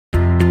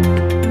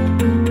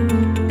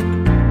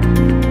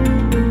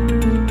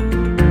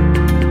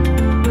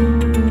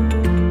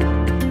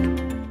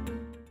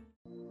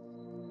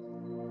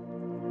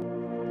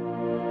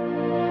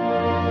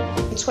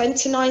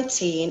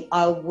2019,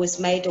 I was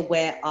made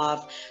aware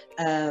of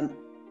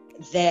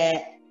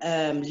their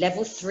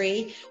Level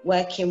 3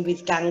 working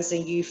with gangs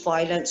and youth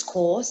violence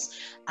course,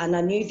 and I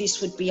knew this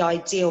would be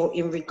ideal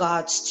in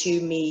regards to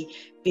me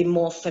being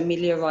more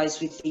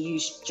familiarised with the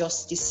youth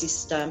justice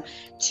system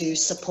to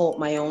support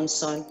my own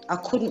son. I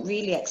couldn't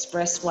really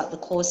express what the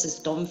course has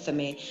done for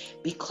me,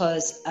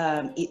 because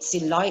it's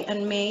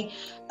enlightened me,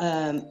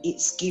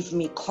 it's given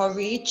me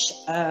courage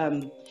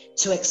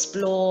to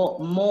explore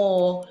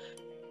more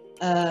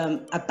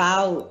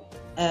about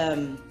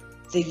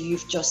the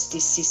youth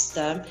justice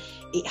system.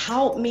 It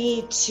helped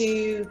me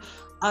to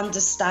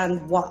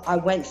understand what I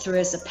went through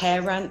as a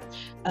parent,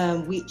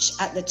 which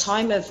at the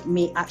time of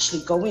me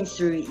actually going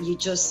through it,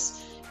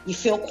 you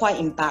feel quite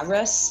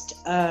embarrassed,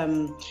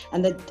 and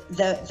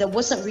there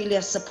wasn't really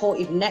a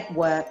supportive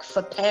network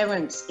for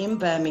parents in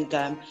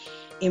Birmingham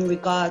in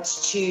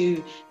regards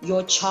to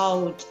your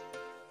child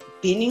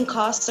being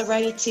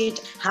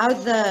incarcerated. How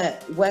the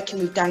working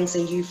with gangs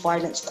and youth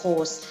violence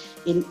course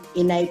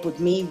enabled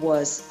me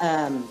was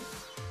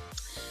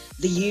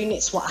the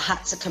units what I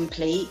had to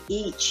complete.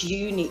 Each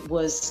unit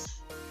was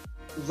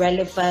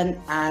relevant,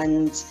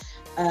 and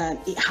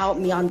it helped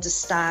me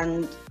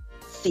understand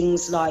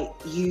things like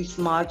youth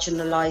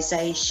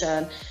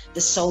marginalisation,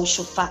 the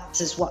social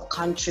factors what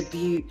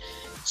contribute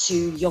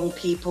to young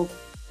people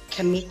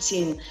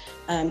committing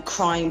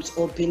crimes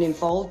or being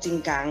involved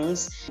in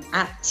gangs.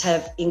 Acts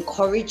have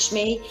encouraged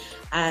me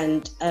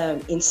and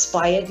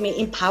inspired me,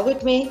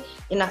 empowered me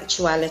in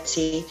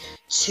actuality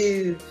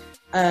to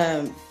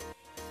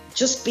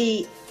just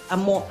be a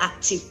more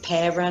active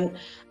parent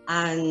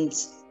and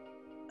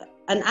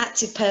an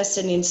active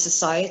person in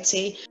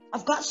society.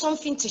 I've got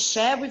something to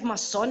share with my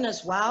son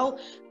as well.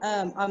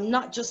 I'm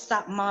not just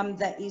that mum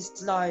that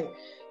is like,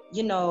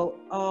 you know,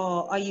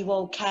 oh, are you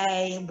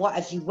okay? What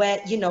have you wear?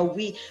 You know,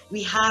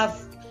 we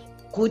have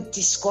good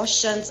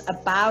discussions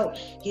about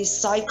his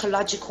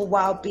psychological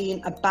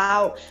well-being,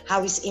 about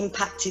how he's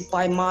impacted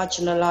by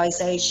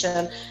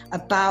marginalisation,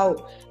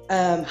 about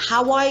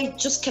how I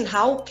just can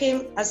help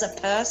him as a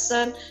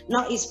person,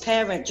 not his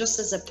parent, just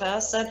as a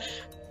person.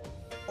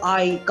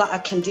 I got a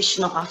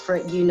conditional offer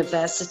at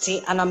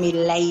university and I'm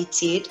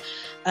elated,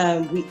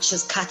 which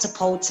has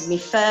catapulted me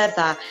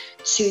further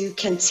to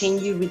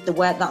continue with the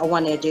work that I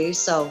want to do.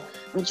 So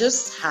I'm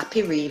just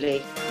happy,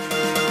 really.